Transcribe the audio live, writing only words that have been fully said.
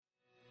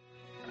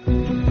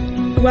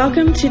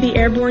Welcome to the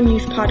Airborne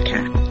Youth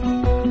Podcast.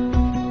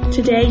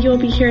 Today you'll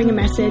be hearing a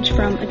message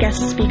from a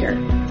guest speaker.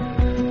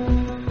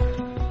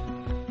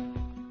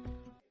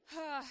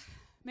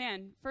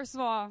 Man, first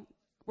of all,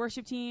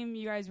 worship team,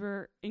 you guys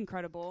were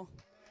incredible.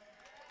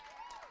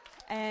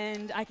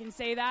 And I can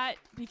say that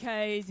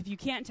because if you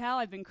can't tell,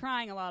 I've been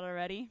crying a lot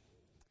already.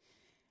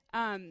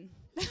 Thanks,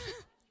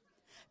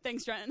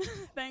 Trenton.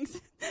 Thanks.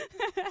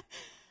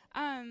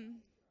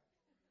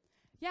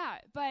 Yeah,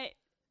 but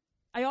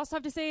I also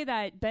have to say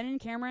that Ben and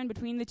Cameron,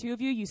 between the two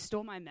of you, you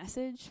stole my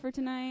message for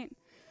tonight.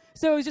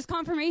 So it was just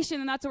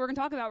confirmation, and that's what we're going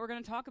to talk about. We're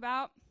going to talk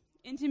about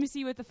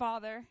intimacy with the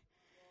Father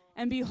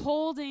and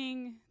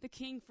beholding the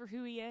King for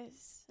who he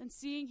is and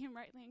seeing him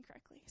rightly and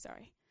correctly.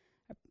 Sorry.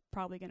 I'm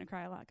probably going to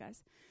cry a lot,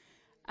 guys.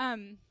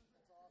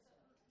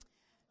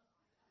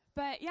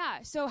 But yeah,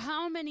 so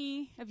how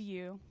many of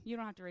you don't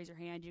have to raise your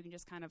hand, you can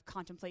just kind of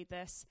contemplate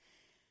this,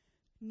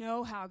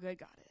 know how good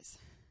God is?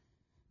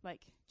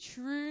 Like,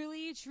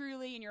 truly,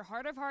 truly, in your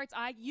heart of hearts,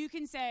 you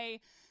can say,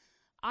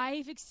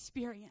 I've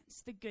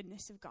experienced the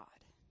goodness of God.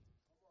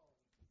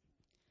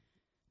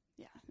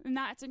 Yeah, and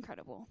that's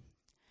incredible.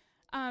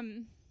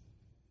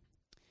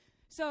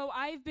 So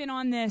I've been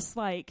on this,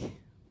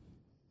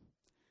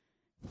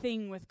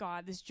 thing with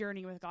God, this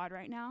journey with God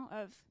right now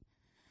of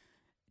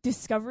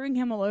discovering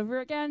him all over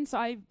again. So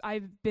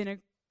I've been a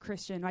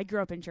Christian. I grew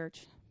up in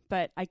church,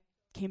 but I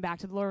came back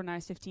to the Lord when I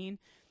was 15,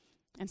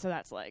 and so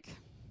that's a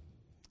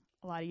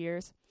lot of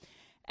years.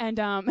 And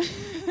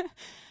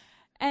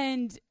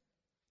and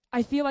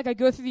I feel like I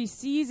go through these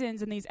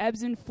seasons and these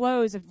ebbs and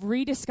flows of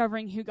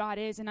rediscovering who God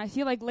is. And I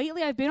feel like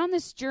lately I've been on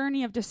this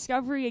journey of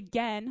discovery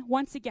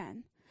once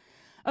again,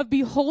 of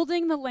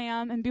beholding the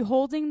Lamb and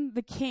beholding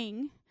the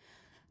King,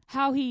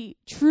 how he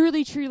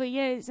truly, truly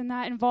is. And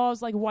that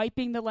involves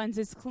wiping the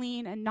lenses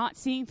clean and not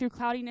seeing through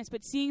cloudiness,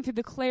 but seeing through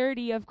the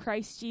clarity of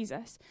Christ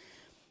Jesus.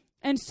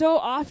 And so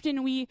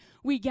often we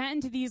get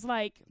into these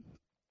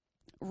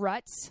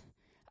ruts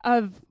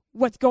of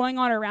what's going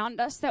on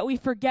around us that we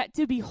forget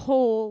to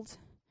behold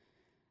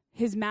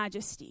his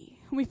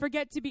majesty. We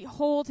forget to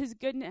behold his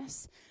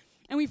goodness.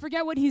 And we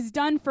forget what he's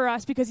done for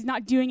us because he's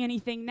not doing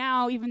anything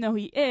now, even though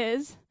he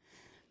is,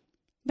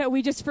 that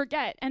we just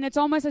forget. And it's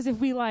almost as if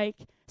we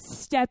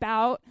step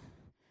out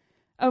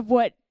of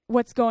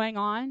what's going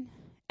on,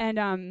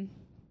 and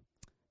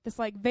this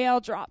veil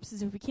drops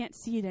as if we can't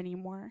see it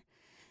anymore.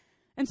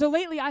 And so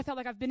lately I felt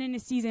like I've been in a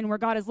season where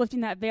God is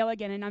lifting that veil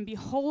again, and I'm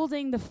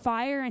beholding the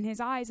fire in his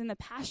eyes and the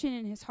passion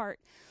in his heart.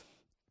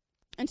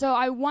 And so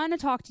I want to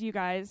talk to you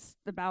guys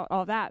about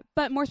all that.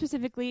 But more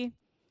specifically,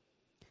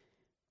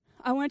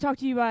 I want to talk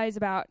to you guys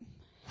about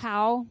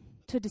how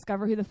to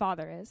discover who the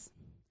Father is,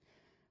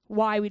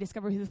 why we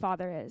discover who the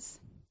Father is,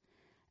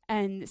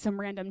 and some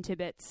random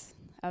tidbits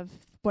of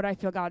what I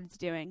feel God is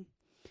doing.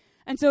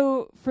 And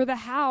so for the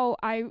how,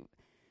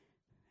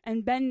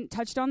 and Ben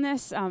touched on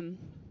this,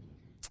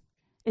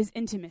 is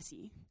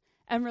intimacy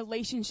and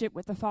relationship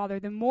with the Father.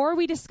 The more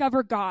we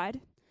discover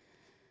God,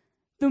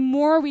 the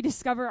more we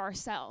discover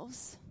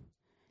ourselves.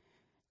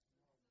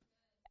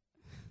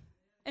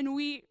 And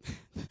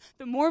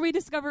the more we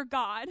discover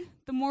God,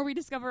 the more we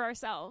discover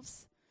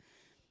ourselves.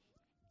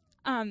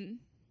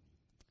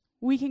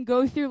 We can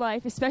go through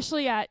life,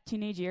 especially at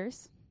teenage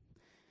years,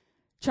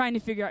 trying to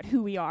figure out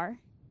who we are.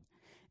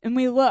 And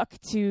we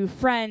look to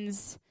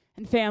friends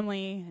and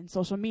family and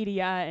social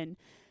media and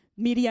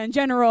media in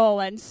general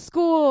and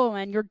school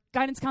and your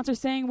guidance counselor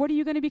saying, what are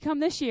you going to become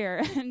this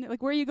year? And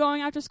where are you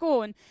going after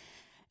school?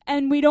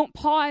 And we don't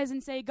pause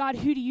and say, God,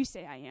 who do you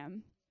say I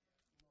am?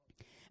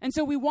 And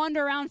so we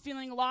wander around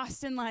feeling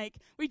lost and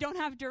we don't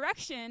have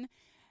direction.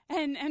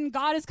 And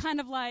God is kind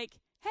of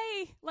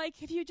hey,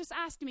 if you just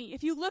asked me,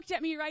 if you looked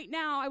at me right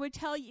now, I would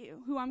tell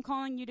you who I'm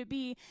calling you to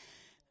be.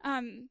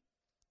 And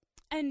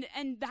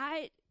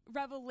that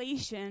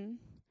revelation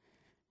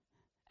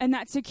and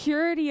that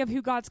security of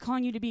who God's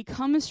calling you to be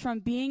comes from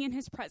being in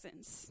his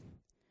presence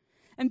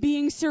and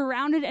being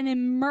surrounded and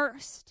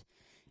immersed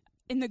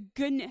in the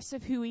goodness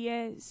of who he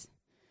is.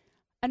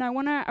 And I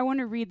want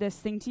to read this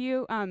thing to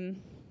you. I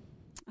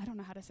don't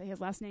know how to say his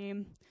last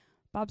name.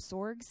 Bob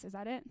Sorgs, is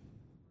that it?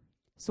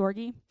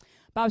 Sorgi?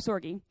 Bob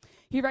Sorgi.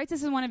 He writes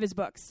this in one of his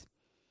books.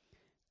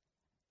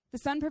 The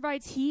sun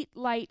provides heat,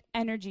 light,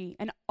 energy,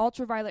 and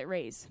ultraviolet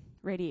rays,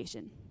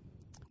 radiation.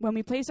 When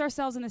we place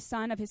ourselves in the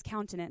sun of his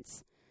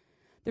countenance,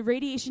 the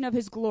radiation of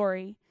his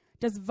glory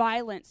does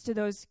violence to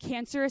those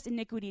cancerous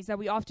iniquities that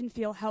we often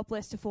feel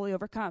helpless to fully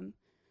overcome.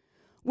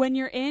 When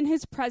you're in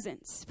his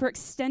presence for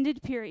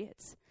extended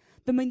periods,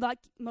 the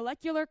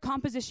molecular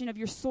composition of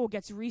your soul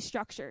gets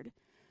restructured.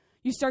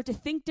 You start to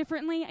think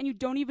differently, and you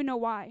don't even know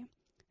why.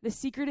 The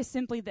secret is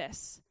simply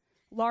this: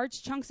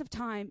 large chunks of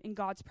time in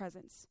God's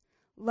presence,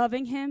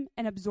 loving him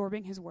and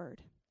absorbing his word.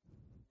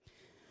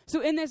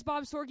 So in this,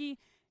 Bob Sorgi,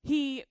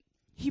 he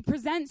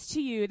presents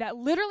to you that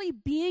literally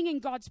being in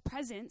God's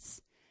presence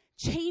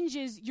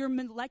changes your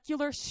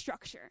molecular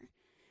structure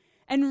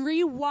and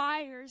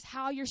rewires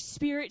how your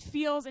spirit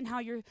feels and how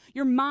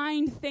your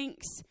mind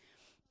thinks.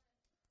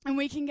 And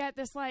we can get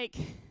this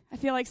I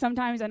feel like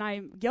sometimes, and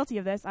I'm guilty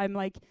of this, I'm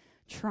like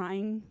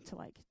trying to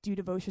like do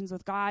devotions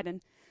with God,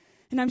 and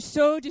I'm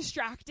so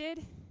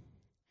distracted.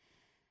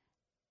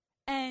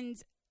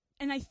 And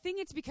I think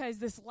it's because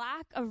this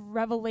lack of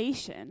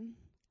revelation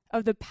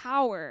of the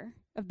power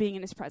of being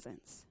in his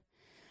presence.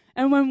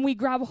 And when we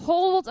grab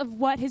hold of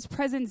what his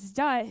presence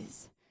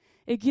does,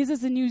 it gives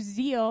us a new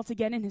zeal to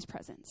get in his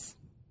presence.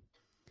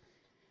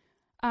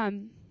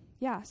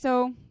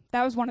 So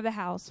that was one of the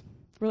hows.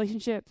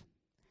 Relationship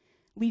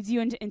leads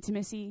you into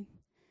intimacy,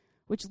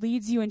 which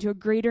leads you into a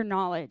greater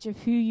knowledge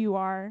of who you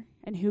are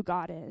and who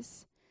God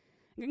is.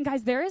 And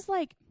guys, there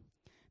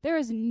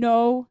is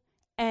no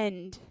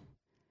end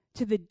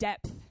to the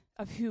depth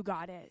of who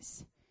God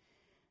is.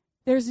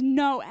 There's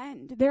no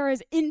end. There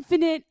is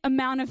infinite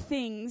amount of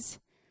things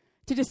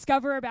to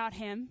discover about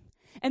him,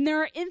 and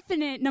there are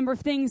infinite number of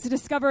things to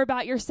discover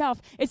about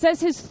yourself. It says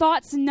his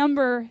thoughts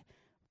number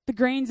the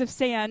grains of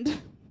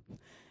sand.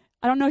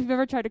 I don't know if you've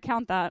ever tried to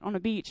count that on a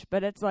beach,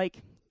 but it's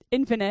like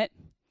infinite.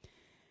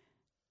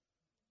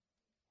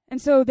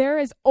 And so there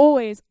is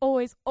always,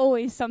 always,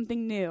 always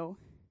something new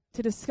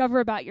to discover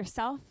about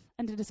yourself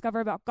and to discover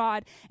about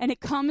God. And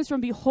it comes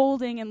from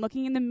beholding and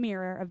looking in the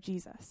mirror of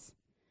Jesus.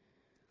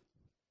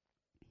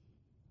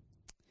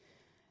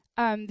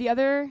 The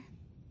other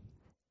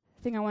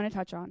thing I want to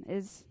touch on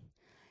is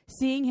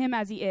seeing him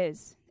as he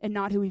is and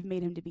not who we've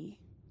made him to be.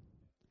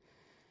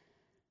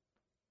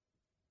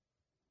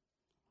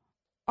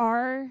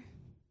 Our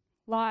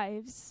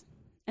lives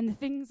and the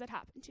things that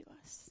happen to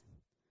us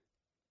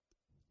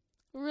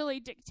really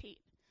dictate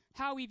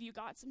how we view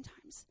God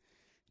sometimes.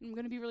 I'm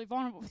going to be really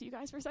vulnerable with you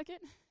guys for a second.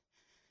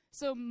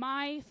 So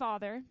my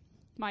father,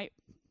 my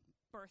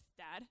birth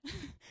dad,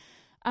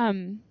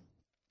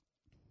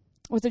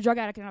 was a drug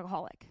addict and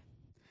alcoholic.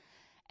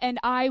 And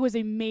I was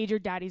a major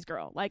daddy's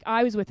girl. Like,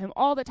 I was with him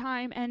all the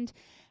time, and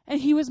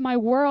he was my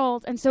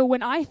world. And so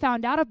when I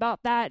found out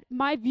about that,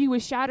 my view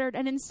was shattered.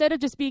 And instead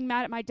of just being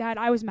mad at my dad,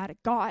 I was mad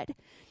at God.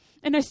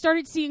 And I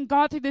started seeing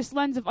God through this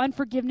lens of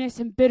unforgiveness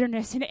and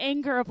bitterness and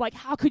anger of like,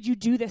 how could you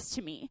do this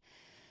to me?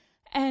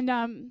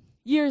 And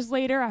years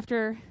later,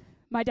 after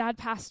my dad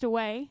passed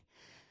away,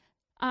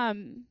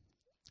 I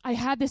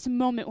had this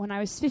moment when I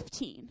was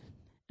 15.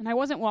 And I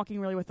wasn't walking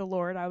really with the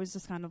Lord. I was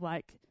just kind of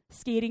like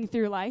skating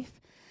through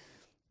life.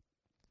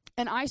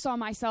 And I saw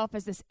myself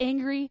as this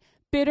angry,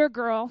 bitter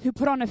girl who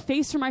put on a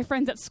face for my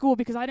friends at school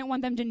because I didn't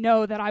want them to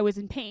know that I was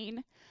in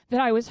pain,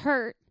 that I was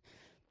hurt.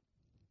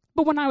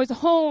 But when I was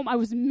home, I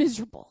was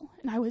miserable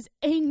and I was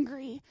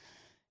angry.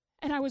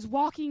 And I was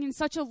walking in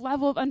such a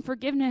level of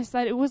unforgiveness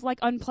that it was like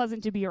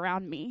unpleasant to be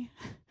around me.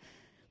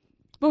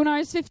 But when I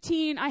was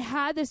 15, I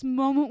had this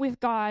moment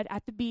with God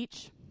at the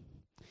beach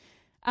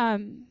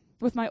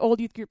with my old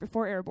youth group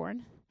before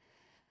Airborne.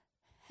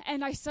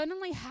 And I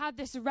suddenly had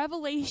this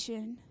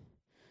revelation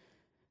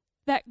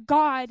that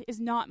God is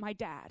not my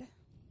dad.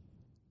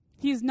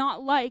 He is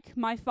not like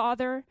my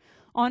father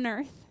on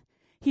earth.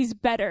 He's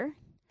better,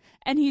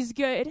 and he's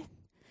good.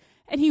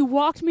 And he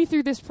walked me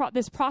through this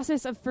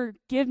process of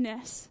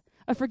forgiveness,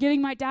 of forgiving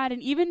my dad,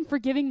 and even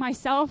forgiving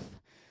myself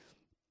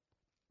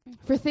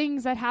for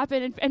things that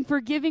happened, and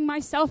forgiving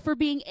myself for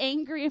being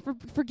angry, and for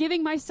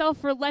forgiving myself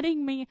for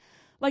letting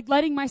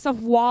myself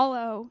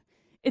wallow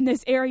in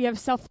this area of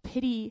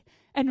self-pity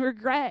and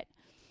regret.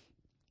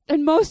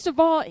 And most of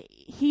all,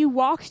 he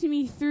walked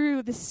me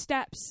through the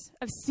steps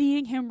of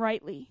seeing him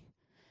rightly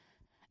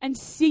and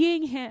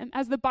seeing him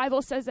as the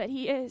Bible says that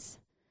he is.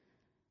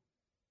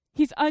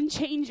 He's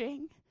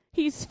unchanging.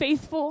 He's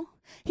faithful.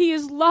 He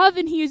is love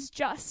and he is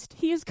just.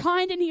 He is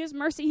kind and he is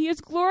mercy. He is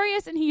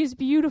glorious and he is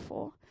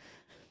beautiful.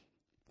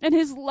 And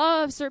his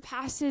love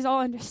surpasses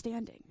all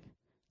understanding.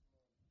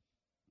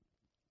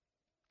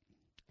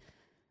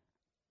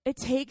 It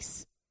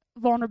takes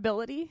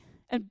vulnerability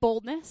and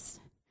boldness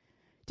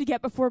to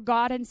get before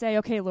God and say,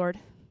 okay, Lord,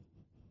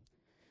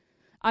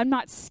 I'm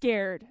not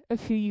scared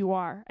of who you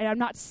are, and I'm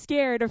not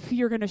scared of who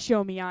you're going to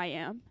show me I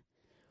am.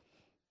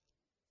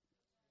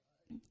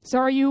 So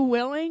are you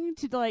willing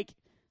to,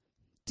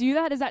 do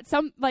that? Is that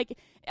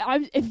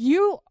if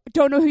you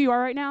don't know who you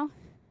are right now,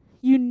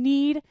 you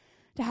need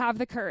to have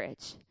the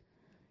courage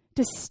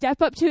to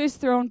step up to his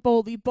throne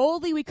boldly.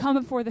 Boldly we come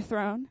before the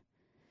throne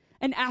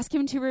and ask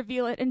him to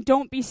reveal it, and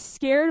don't be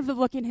scared of the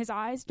look in his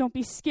eyes. Don't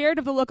be scared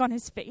of the look on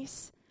his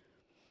face.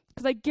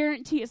 Because I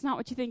guarantee it's not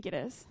what you think it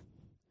is.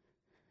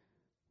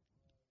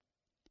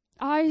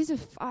 Eyes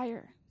of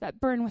fire that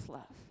burn with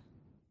love.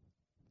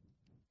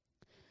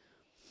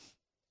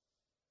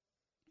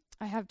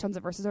 I have tons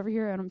of verses over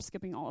here, and I'm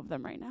skipping all of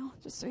them right now,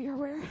 just so you're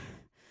aware.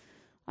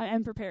 I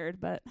am prepared,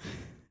 but...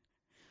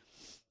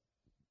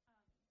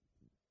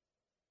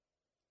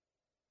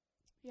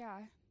 yeah.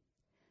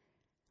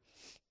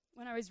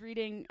 When I was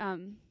reading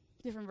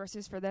different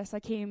verses for this,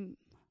 the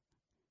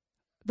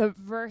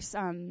verse...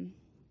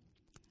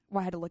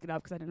 I had to look it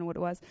up because I didn't know what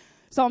it was.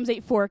 Psalms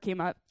 8:4 came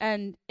up,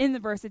 and in the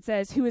verse it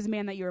says, "Who is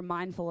man that you are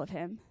mindful of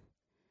him?"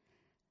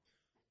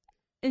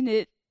 And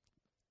it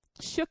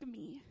shook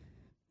me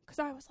because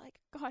I was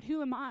like, God,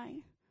 who am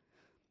I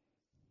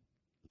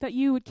that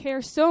you would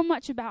care so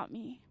much about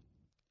me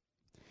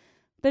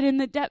that in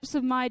the depths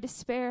of my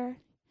despair,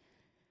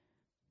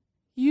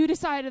 you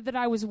decided that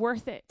I was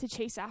worth it to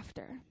chase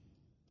after.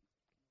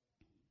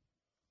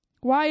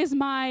 Why is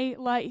my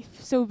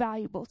life so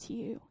valuable to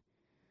you?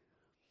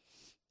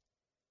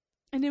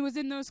 And it was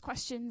in those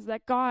questions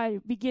that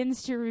God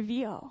begins to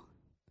reveal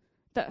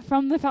that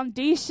from the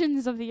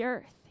foundations of the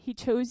earth, he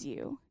chose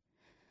you.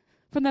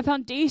 From the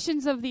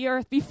foundations of the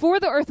earth, before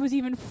the earth was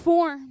even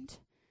formed,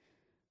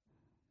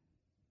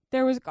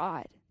 there was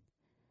God.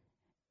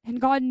 And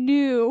God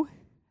knew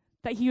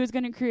that he was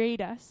going to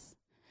create us.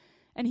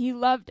 And he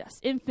loved us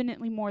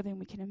infinitely more than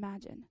we can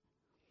imagine.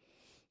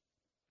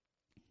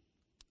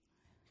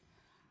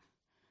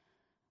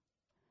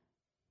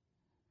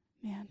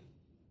 Man,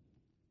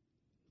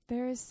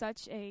 there is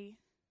such a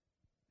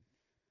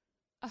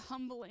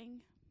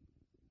humbling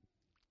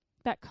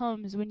that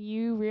comes when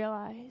you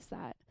realize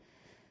that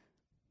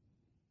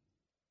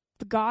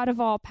the God of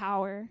all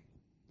power,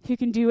 who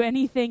can do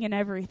anything and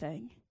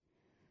everything,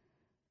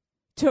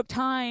 took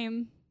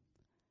time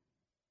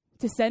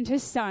to send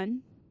his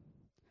son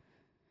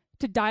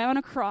to die on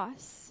a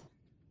cross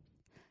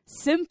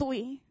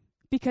simply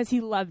because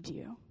he loved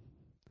you.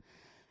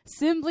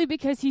 Simply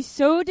because he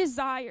so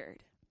desired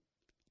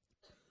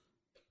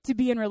to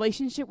be in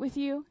relationship with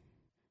you,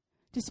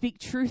 to speak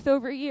truth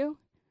over you,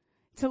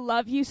 to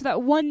love you so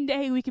that one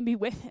day we can be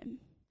with him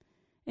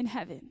in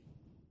heaven.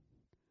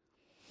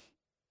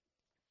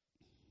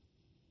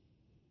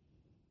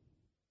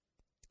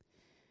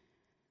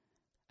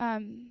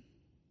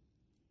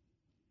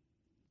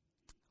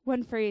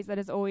 One phrase that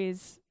has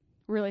always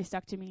really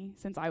stuck to me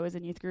since I was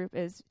in youth group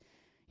is,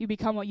 you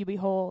become what you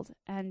behold.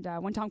 And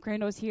when Tom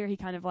Crandall was here, he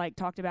kind of like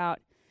talked about,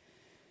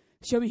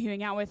 show me who you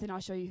hang out with and I'll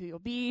show you who you'll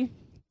be.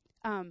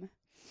 And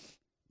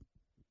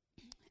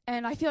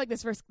I feel like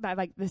this verse, that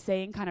like the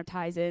saying kind of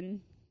ties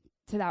in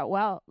to that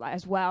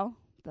as well.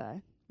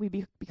 We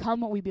become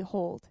what we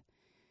behold.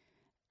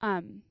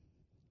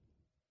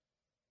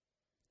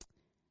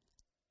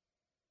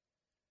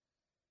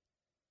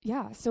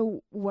 Yeah,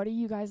 so what are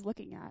you guys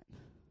looking at?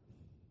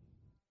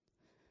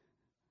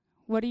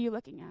 What are you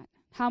looking at?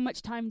 How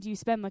much time do you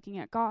spend looking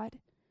at God?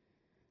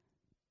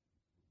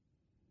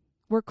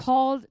 We're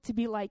called to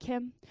be like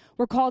him.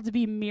 We're called to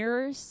be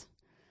mirrors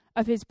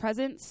of his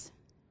presence.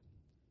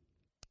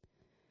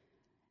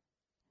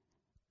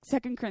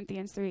 2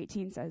 Corinthians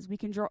 3:18 says, we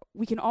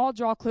can all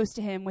draw close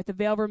to him with the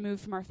veil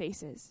removed from our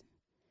faces.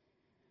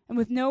 And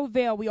with no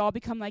veil, we all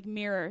become like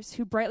mirrors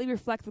who brightly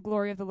reflect the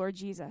glory of the Lord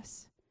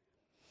Jesus.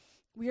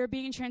 We are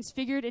being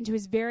transfigured into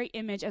his very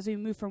image as we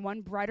move from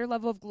one brighter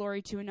level of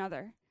glory to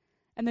another.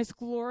 And this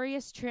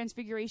glorious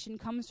transfiguration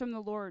comes from the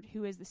Lord,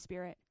 who is the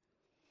Spirit.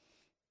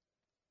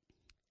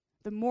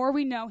 The more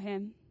we know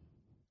him,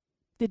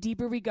 the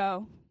deeper we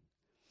go,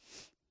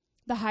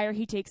 the higher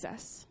he takes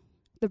us,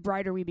 the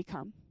brighter we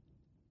become.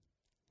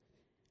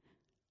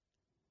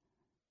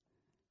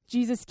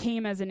 Jesus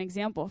came as an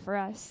example for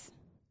us.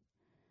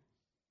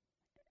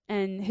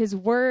 And his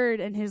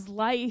word and his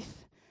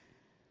life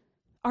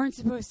aren't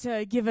supposed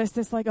to give us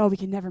this like, oh, we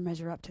can never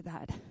measure up to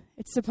that.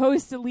 It's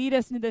supposed to lead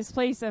us into this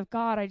place of,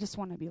 God, I just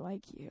want to be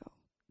like you.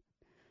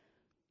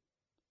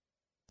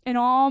 In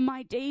all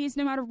my days,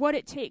 no matter what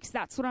it takes,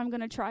 that's what I'm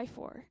going to try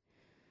for.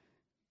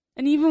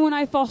 And even when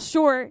I fall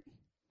short,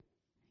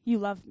 you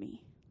love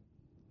me.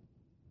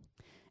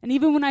 And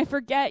even when I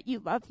forget, you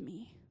love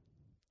me.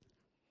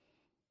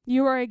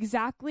 You are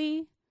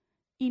exactly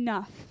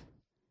enough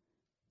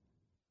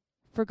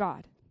for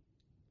God.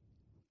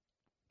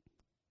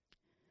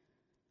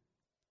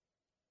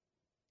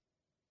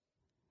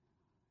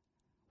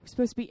 We're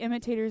supposed to be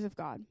imitators of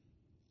God.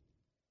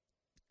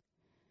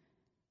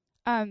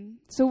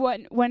 So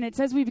when it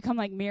says we become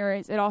like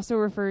mirrors, it also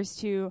refers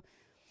to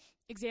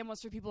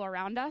examples for people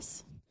around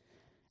us.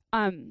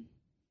 And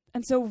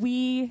so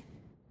we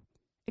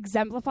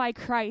exemplify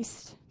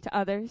Christ to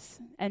others.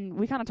 And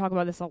we kind of talk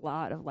about this a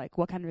lot of like,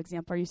 what kind of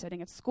example are you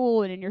setting at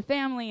school and in your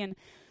family? And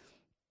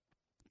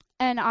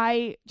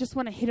I just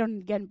want to hit on it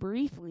again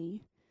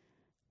briefly,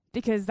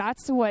 because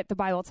that's what the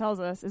Bible tells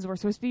us, is we're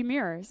supposed to be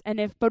mirrors.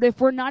 But if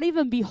we're not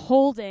even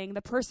beholding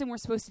the person we're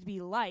supposed to be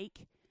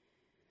like,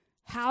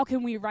 how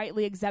can we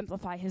rightly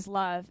exemplify his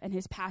love and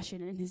his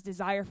passion and his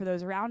desire for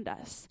those around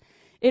us?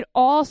 It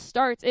all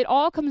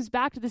comes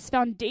back to this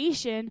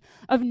foundation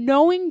of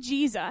knowing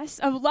Jesus,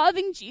 of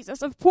loving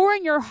Jesus, of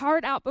pouring your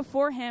heart out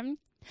before him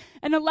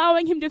and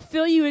allowing him to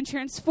fill you and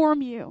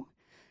transform you.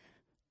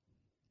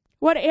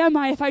 What am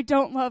I if I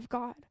don't love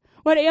God?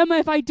 What am I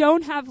if I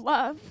don't have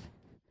love?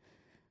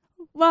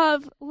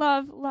 Love,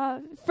 love,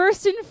 love.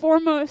 First and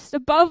foremost,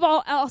 above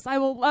all else, I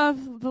will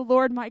love the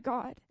Lord my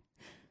God.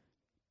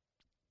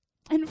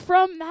 And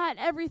from that,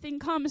 everything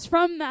comes.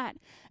 From that,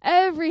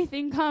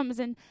 everything comes.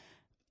 And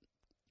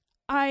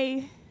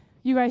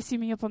you guys see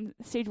me up on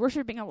the stage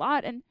worshiping a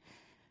lot, and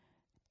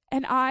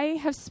I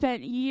have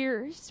spent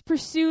years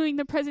pursuing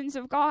the presence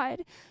of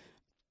God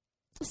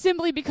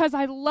simply because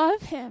I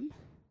love him.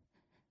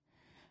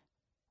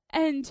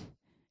 And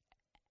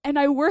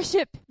I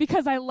worship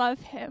because I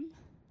love him.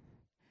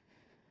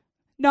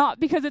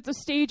 Not because it's a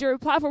stage or a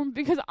platform, but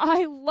because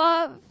I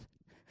love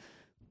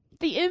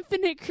the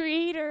infinite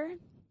creator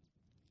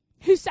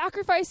who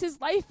sacrificed his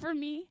life for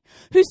me,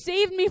 who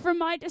saved me from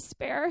my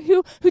despair,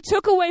 who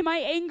took away my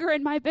anger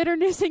and my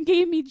bitterness and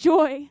gave me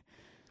joy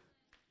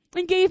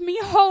and gave me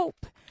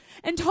hope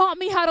and taught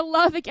me how to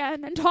love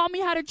again and taught me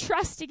how to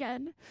trust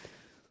again.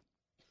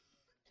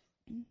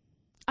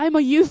 I'm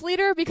a youth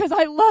leader because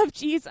I love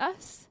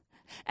Jesus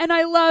and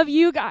I love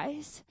you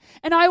guys.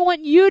 And I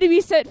want you to be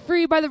set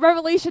free by the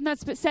revelation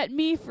that's set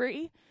me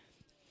free.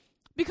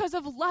 Because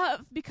of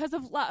love, because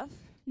of love.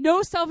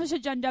 No selfish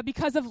agenda,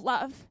 because of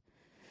love.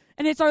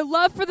 And it's our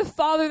love for the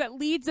Father that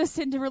leads us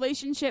into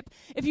relationship.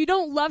 If you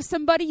don't love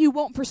somebody, you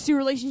won't pursue a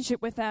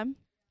relationship with them.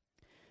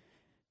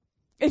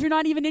 If you're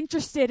not even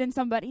interested in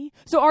somebody.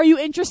 So are you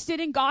interested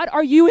in God?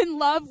 Are you in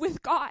love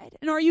with God?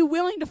 And are you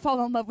willing to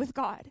fall in love with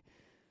God?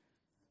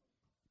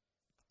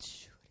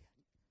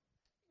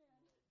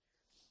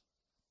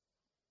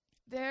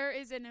 There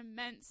is an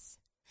immense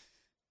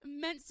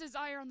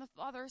desire on the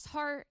Father's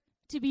heart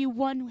to be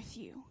one with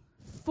you,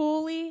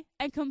 fully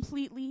and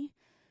completely,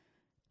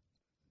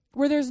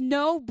 where there's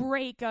no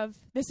break of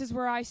this is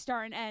where I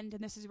start and end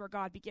and this is where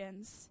God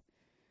begins.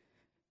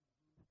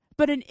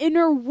 But an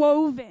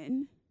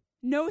interwoven,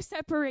 no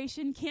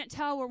separation, can't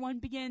tell where one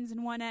begins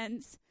and one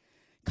ends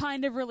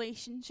kind of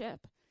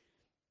relationship.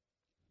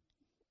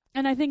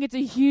 And I think it's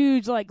a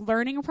huge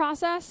learning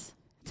process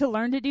to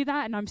learn to do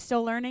that, and I'm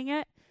still learning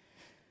it.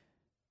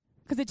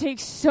 Because it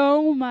takes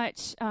so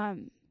much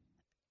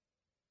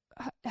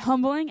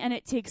humbling, and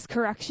it takes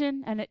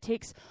correction, and it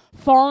takes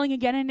falling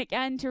again and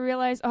again to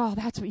realize, oh,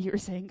 that's what you were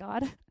saying,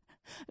 God.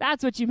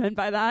 That's what you meant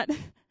by that.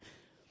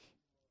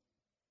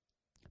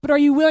 But are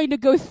you willing to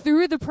go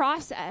through the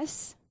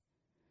process?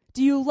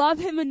 Do you love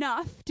him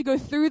enough to go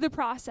through the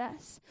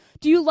process?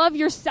 Do you love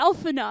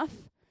yourself enough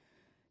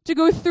to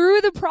go through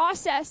the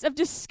process of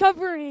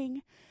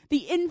discovering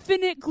the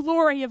infinite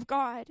glory of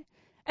God?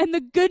 And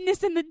the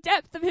goodness and the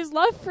depth of his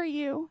love for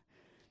you?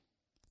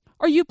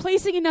 Are you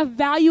placing enough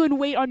value and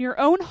weight on your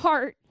own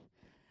heart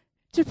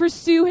to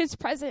pursue his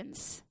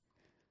presence?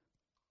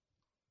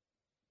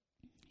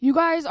 You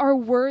guys are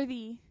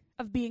worthy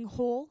of being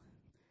whole.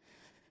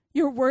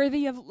 You're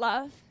worthy of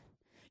love.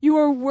 You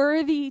are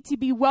worthy to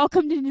be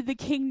welcomed into the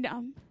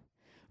kingdom,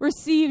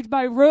 received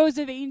by rows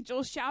of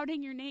angels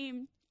shouting your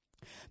name.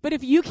 But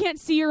if you can't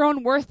see your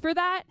own worth for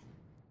that,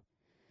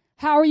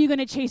 how are you going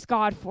to chase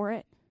God for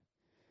it?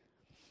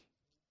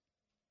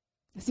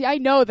 See, I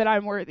know that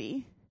I'm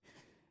worthy.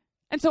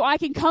 And so I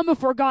can come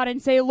before God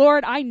and say,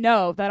 Lord, I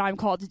know that I'm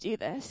called to do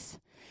this.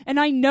 And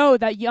I know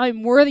that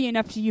I'm worthy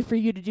enough to you for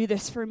you to do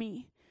this for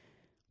me.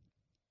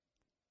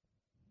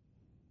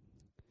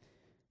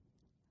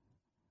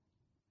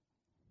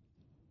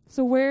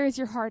 So where is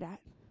your heart at?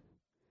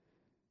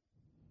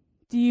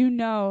 Do you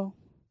know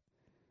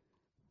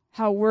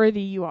how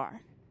worthy you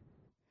are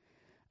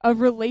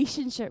of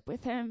relationship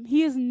with him?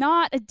 He is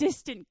not a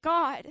distant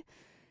God.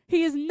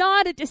 He is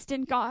not a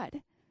distant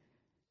God.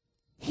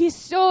 He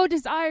so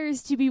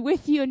desires to be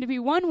with you and to be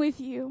one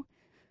with you.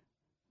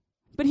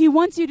 But he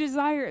wants you to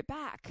desire it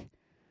back.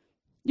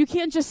 You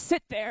can't just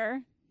sit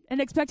there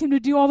and expect him to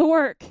do all the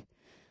work.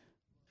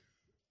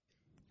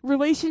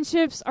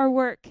 Relationships are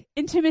work.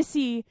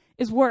 Intimacy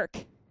is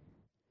work.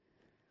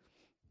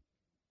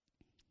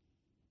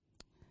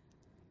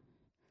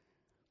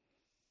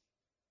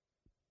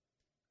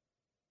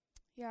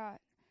 Yeah.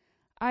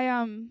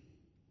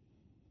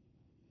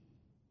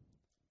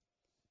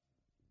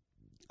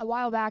 A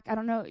while back, I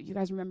don't know if you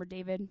guys remember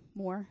David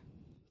Moore,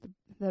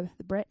 the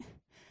Brit.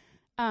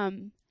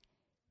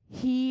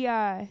 He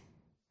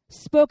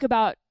spoke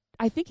about,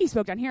 I think he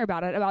spoke down here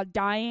about it, about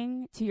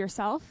dying to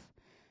yourself.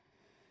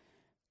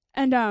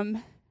 And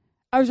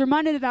I was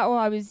reminded of that while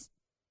I was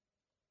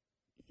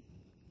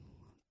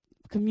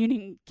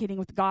communicating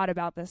with God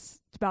about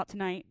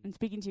tonight, and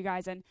speaking to you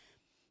guys. And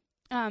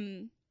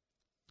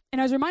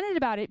I was reminded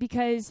about it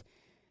because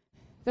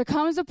there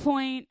comes a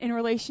point in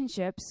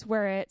relationships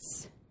where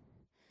it's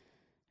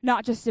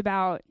not just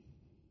about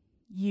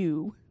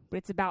you, but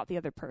it's about the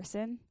other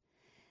person.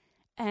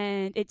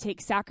 And it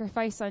takes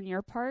sacrifice on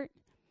your part.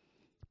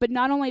 But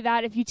not only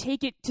that, if you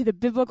take it to the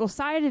biblical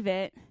side of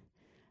it,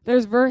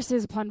 there's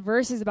verses upon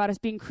verses about us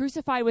being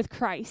crucified with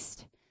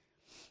Christ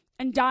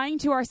and dying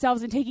to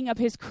ourselves and taking up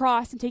his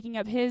cross and taking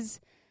up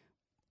his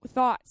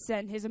thoughts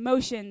and his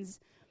emotions.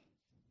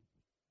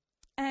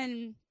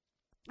 And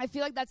I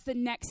feel like that's the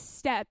next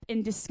step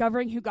in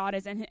discovering who God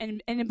is and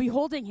in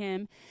beholding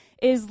him,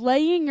 is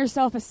laying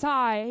yourself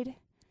aside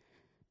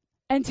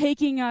and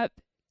taking up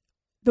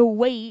the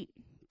weight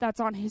that's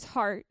on his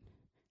heart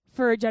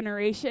for a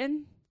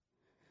generation,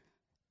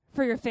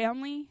 for your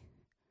family,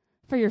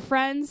 for your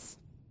friends,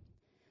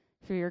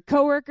 for your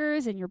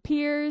coworkers and your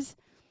peers.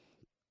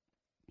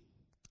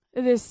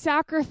 This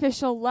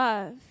sacrificial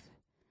love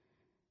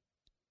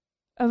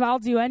of I'll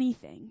do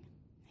anything.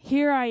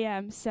 Here I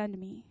am, send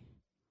me.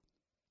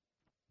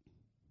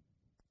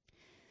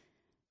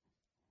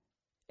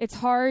 It's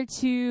hard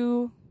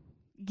to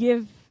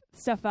give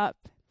stuff up,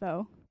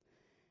 though.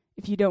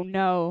 if you don't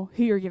know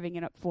who you're giving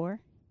it up for.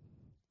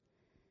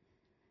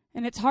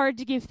 And it's hard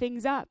to give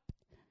things up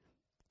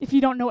if you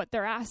don't know what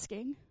they're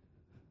asking.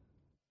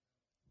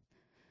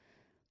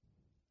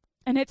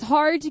 And it's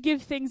hard to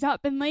give things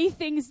up and lay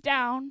things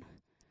down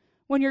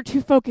when you're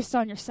too focused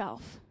on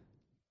yourself.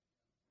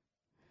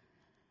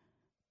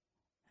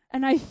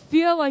 And I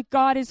feel like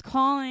God is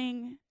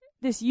calling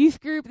this youth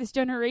group, this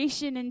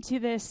generation, into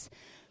this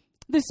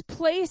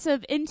place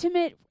of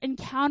intimate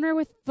encounter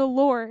with the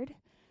Lord,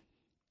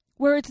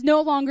 where it's no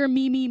longer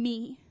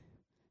me,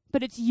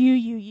 but it's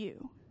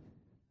you.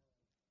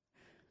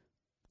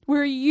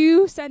 Where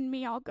you send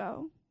me, I'll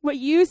go. What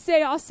you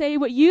say, I'll say.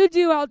 What you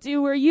do, I'll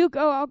do. Where you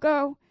go, I'll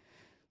go.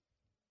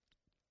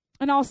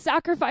 And I'll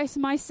sacrifice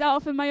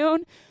myself and my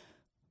own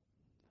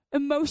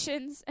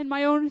emotions and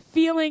my own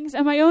feelings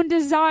and my own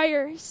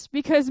desires,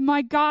 because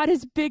my God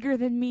is bigger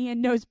than me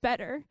and knows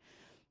better.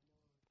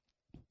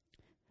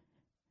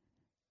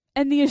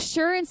 And the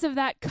assurance of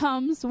that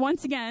comes,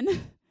 once again,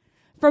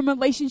 from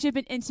relationship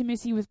and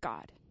intimacy with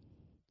God.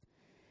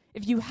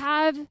 If you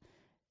have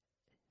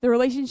the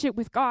relationship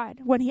with God,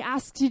 when he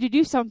asks you to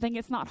do something,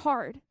 it's not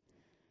hard.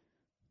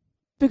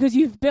 Because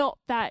you've built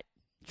that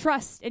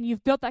trust and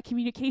you've built that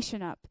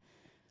communication up.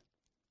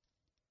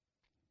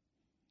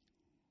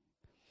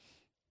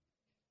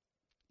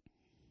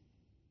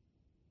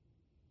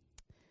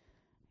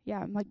 Yeah,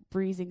 I'm like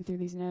breezing through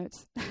these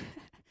notes. But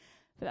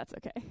that's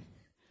okay.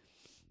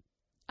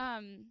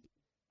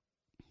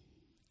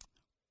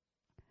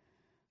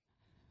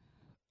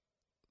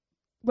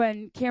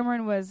 When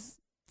Cameron was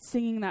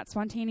singing that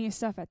spontaneous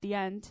stuff at the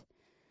end,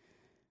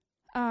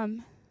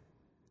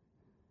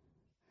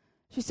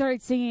 she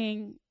started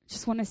singing,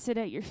 "Just want to sit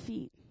at your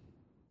feet."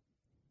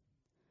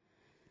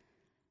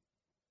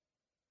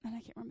 And I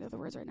can't remember the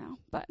words right now,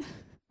 but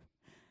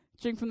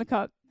drink from the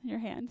cup in your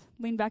hand,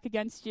 lean back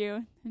against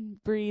you,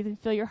 and breathe and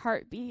feel your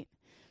heartbeat.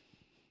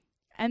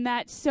 And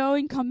that so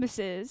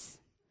encompasses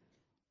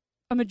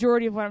a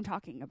majority of what I'm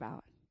talking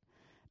about.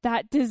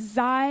 That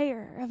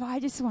desire of, I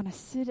just want to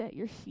sit at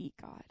your feet,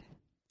 God.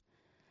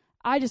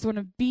 I just want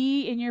to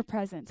be in your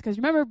presence. Because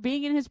remember,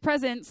 being in his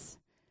presence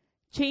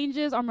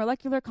changes our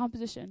molecular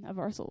composition of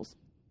our souls.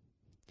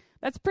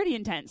 That's pretty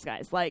intense,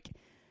 guys. Like,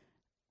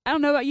 I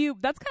don't know about you,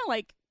 that's kind of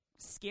like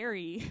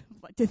scary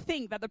to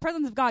think that the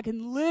presence of God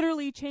can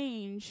literally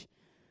change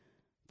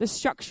the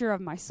structure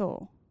of my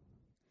soul.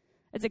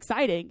 It's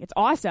exciting. It's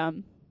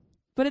awesome.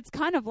 But it's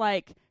kind of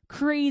like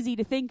crazy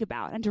to think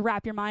about and to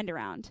wrap your mind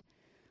around.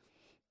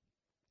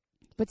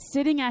 But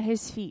sitting at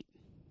his feet,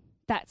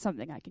 that's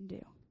something I can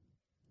do.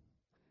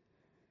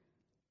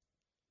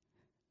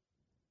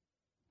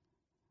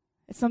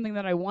 It's something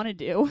that I want to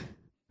do.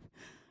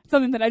 It's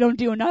something that I don't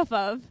do enough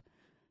of,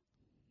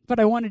 but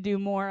I want to do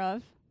more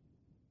of.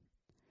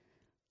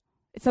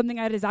 It's something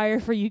I desire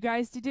for you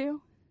guys to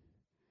do.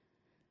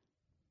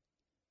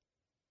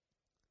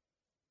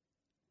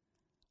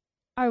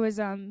 I was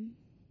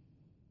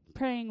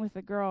praying with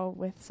a girl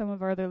with some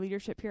of our other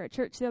leadership here at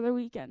church the other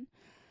weekend.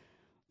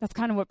 That's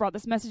kind of what brought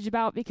this message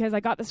about, because I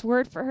got this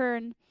word for her,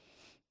 and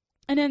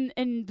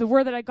the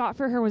word that I got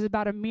for her was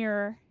about a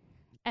mirror,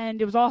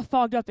 and it was all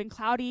fogged up and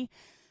cloudy,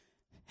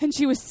 and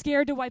she was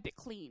scared to wipe it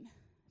clean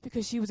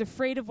because she was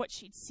afraid of what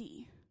she'd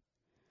see.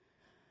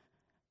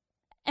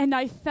 And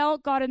I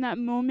felt God in that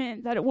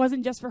moment that it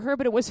wasn't just for her,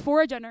 but it was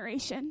for a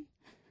generation,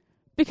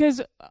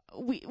 because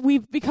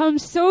we've become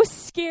so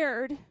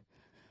scared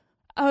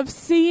of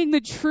seeing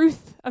the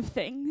truth of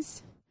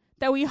things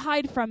that we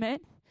hide from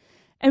it.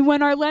 And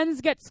when our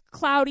lens gets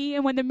cloudy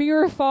and when the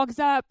mirror fogs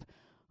up,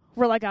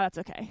 we're like, oh, that's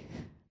okay.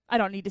 I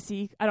don't need to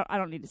see. I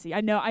don't need to see.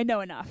 I know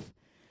enough.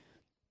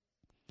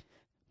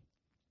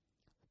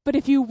 But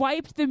if you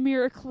wiped the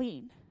mirror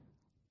clean,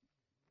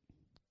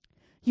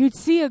 you'd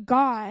see a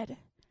God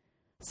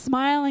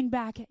smiling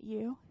back at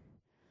you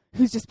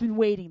who's just been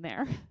waiting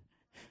there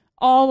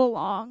all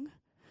along.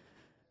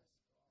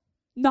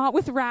 Not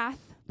with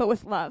wrath, but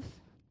with love.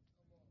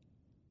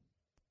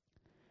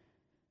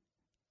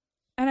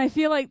 And I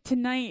feel like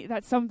tonight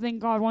that's something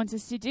God wants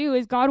us to do,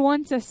 is God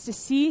wants us to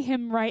see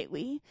him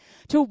rightly,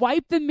 to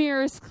wipe the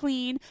mirrors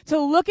clean, to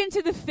look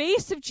into the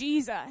face of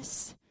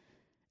Jesus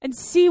and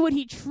see what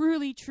he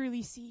truly,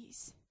 truly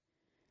sees.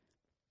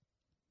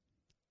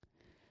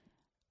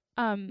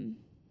 Cameron,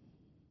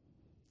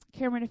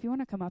 if you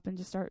want to come up and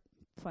just start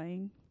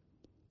playing.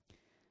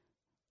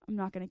 I'm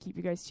not going to keep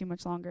you guys too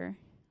much longer.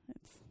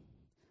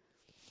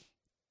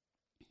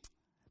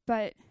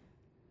 But,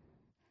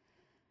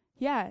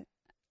 yeah,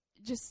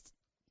 just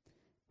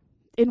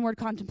inward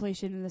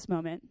contemplation in this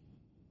moment.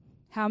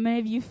 How many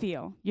of you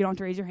feel, you don't have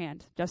to raise your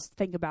hand, just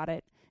think about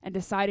it and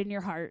decide in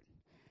your heart.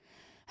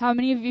 How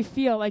many of you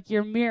feel like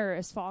your mirror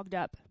is fogged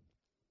up,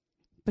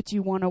 but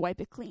you want to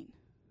wipe it clean?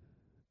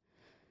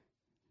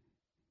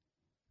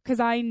 Because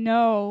I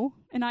know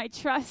and I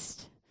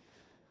trust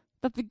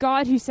that the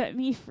God who set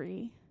me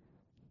free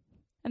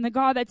and the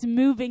God that's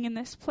moving in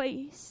this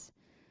place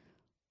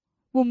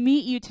will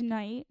meet you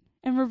tonight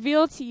and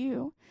reveal to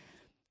you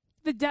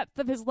the depth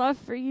of his love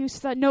for you,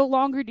 so that no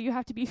longer do you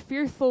have to be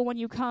fearful when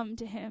you come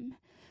to him.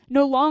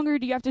 No longer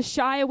do you have to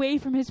shy away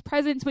from his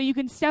presence, but you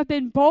can step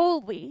in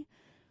boldly,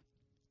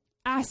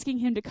 asking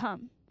him to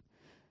come.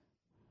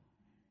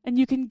 And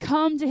you can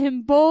come to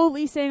him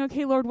boldly saying,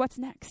 okay, Lord, what's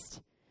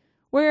next?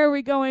 Where are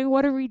we going?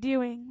 What are we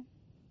doing?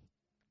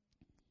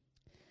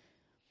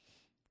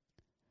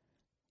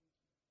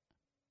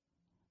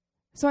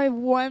 So I have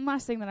one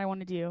last thing that I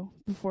want to do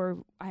before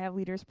I have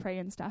leaders pray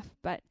and stuff.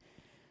 But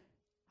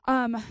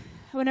I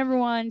want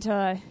everyone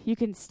to, you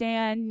can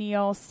stand,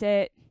 kneel,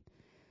 sit,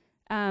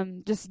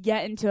 just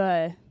get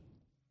into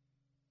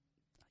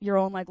your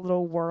own like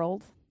little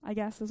world, I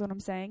guess is what I'm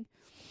saying.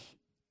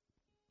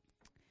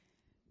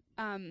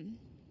 And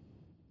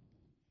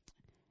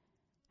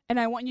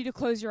I want you to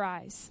close your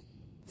eyes.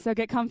 So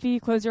get comfy,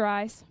 close your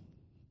eyes.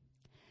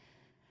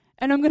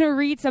 And I'm going to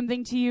read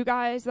something to you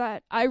guys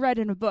that I read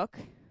in a book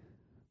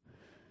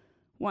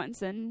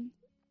once. And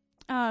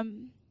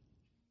I'm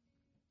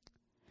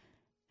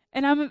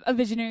a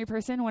visionary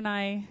person. When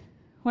I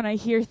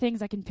hear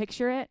things, I can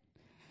picture it.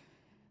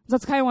 So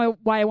that's kind of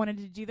why I wanted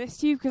to do this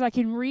to you, because I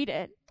can read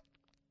it.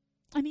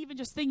 And even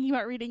just thinking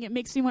about reading it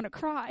makes me want to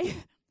cry.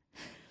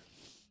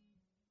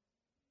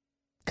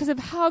 Because of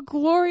how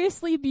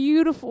gloriously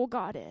beautiful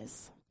God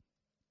is.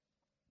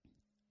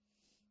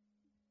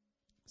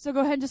 So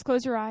go ahead and just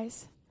close your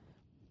eyes.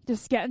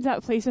 Just get into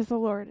that place with the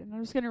Lord. And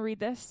I'm just going to read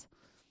this.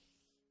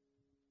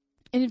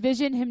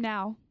 Envision him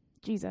now,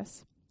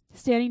 Jesus,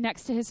 standing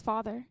next to his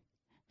Father.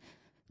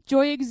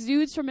 Joy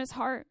exudes from his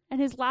heart,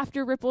 and his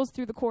laughter ripples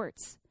through the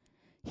courts.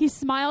 He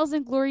smiles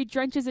and glory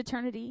drenches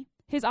eternity.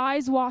 His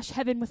eyes wash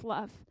heaven with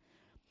love.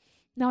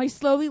 Now he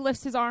slowly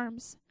lifts his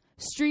arms.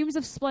 Streams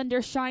of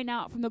splendor shine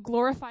out from the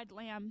glorified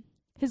Lamb.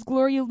 His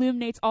glory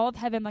illuminates all of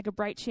heaven like a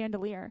bright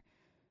chandelier.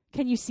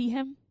 Can you see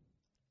him?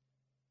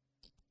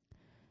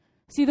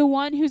 See the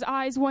one whose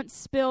eyes once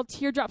spilled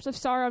teardrops of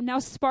sorrow, now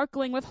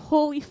sparkling with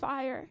holy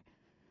fire.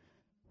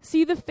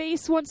 See the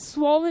face once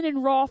swollen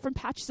and raw from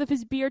patches of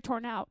his beard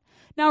torn out,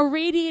 now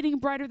radiating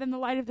brighter than the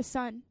light of the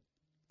sun.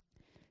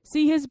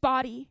 See his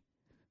body,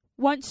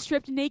 once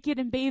stripped naked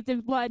and bathed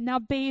in blood, now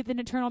bathed in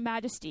eternal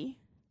majesty.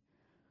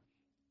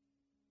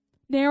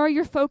 Narrow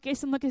your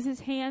focus and look at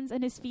his hands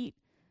and his feet.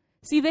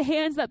 See the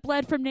hands that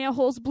bled from nail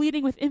holes,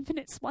 bleeding with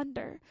infinite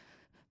splendor.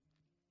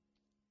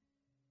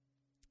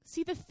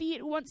 See the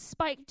feet once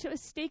spiked to a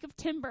stake of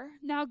timber,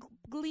 now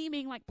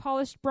gleaming like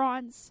polished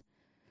bronze.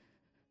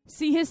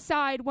 See his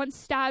side once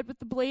stabbed with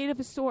the blade of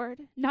a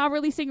sword, now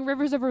releasing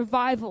rivers of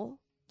revival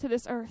to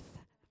this earth.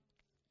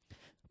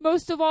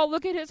 Most of all,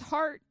 look at his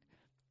heart,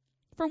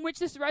 from which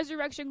this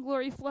resurrection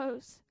glory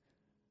flows.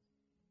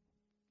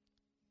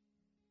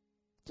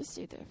 Just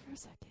stay there for a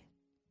second.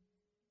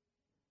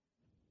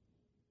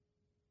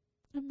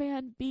 A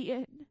man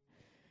beaten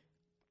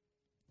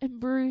and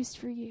bruised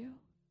for you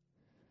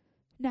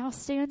now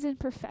stands in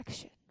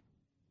perfection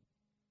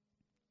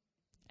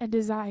and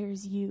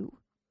desires you.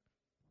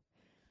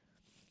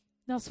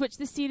 Now switch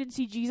the scene and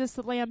see Jesus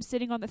the Lamb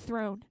sitting on the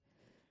throne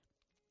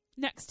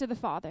next to the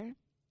Father.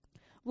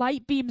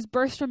 Light beams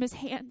burst from his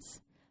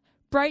hands.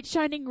 Bright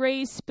shining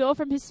rays spill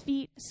from his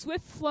feet.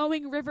 Swift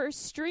flowing rivers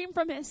stream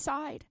from his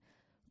side.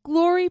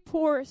 Glory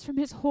pours from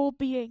his whole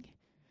being.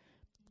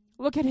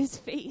 Look at his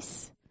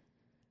face,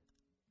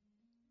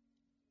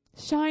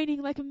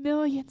 shining like a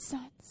million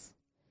suns.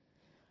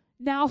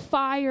 Now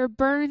fire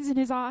burns in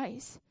his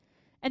eyes,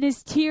 and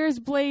his tears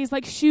blaze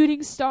like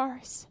shooting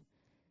stars.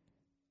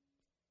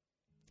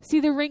 See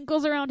the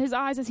wrinkles around his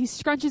eyes as he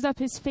scrunches up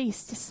his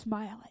face to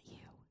smile at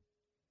you.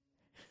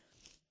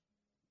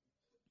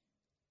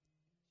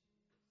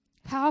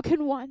 How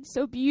can one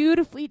so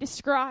beautifully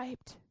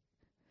described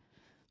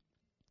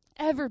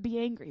ever be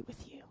angry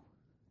with you?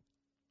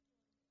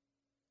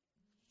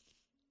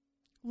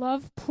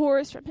 Love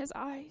pours from his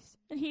eyes,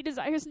 and he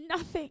desires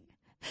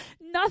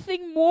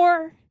nothing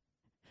more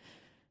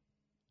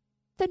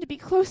than to be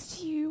close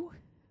to you,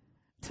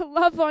 to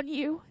love on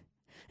you,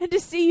 and to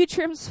see you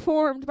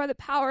transformed by the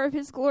power of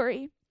his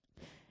glory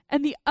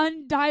and the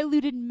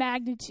undiluted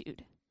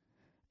magnitude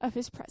of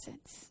his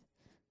presence.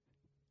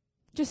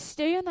 Just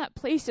stay in that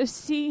place of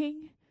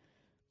seeing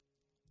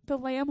the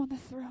Lamb on the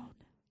throne.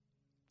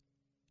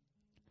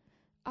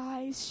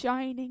 Eyes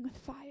shining with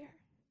fire.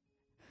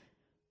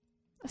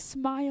 A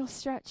smile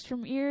stretched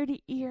from ear to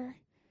ear.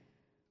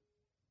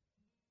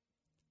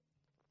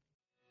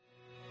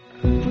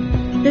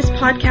 This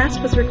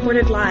podcast was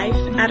recorded live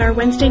at our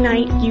Wednesday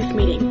night youth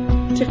meeting.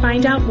 To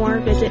find out more,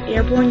 visit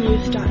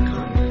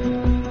airborneyouth.com.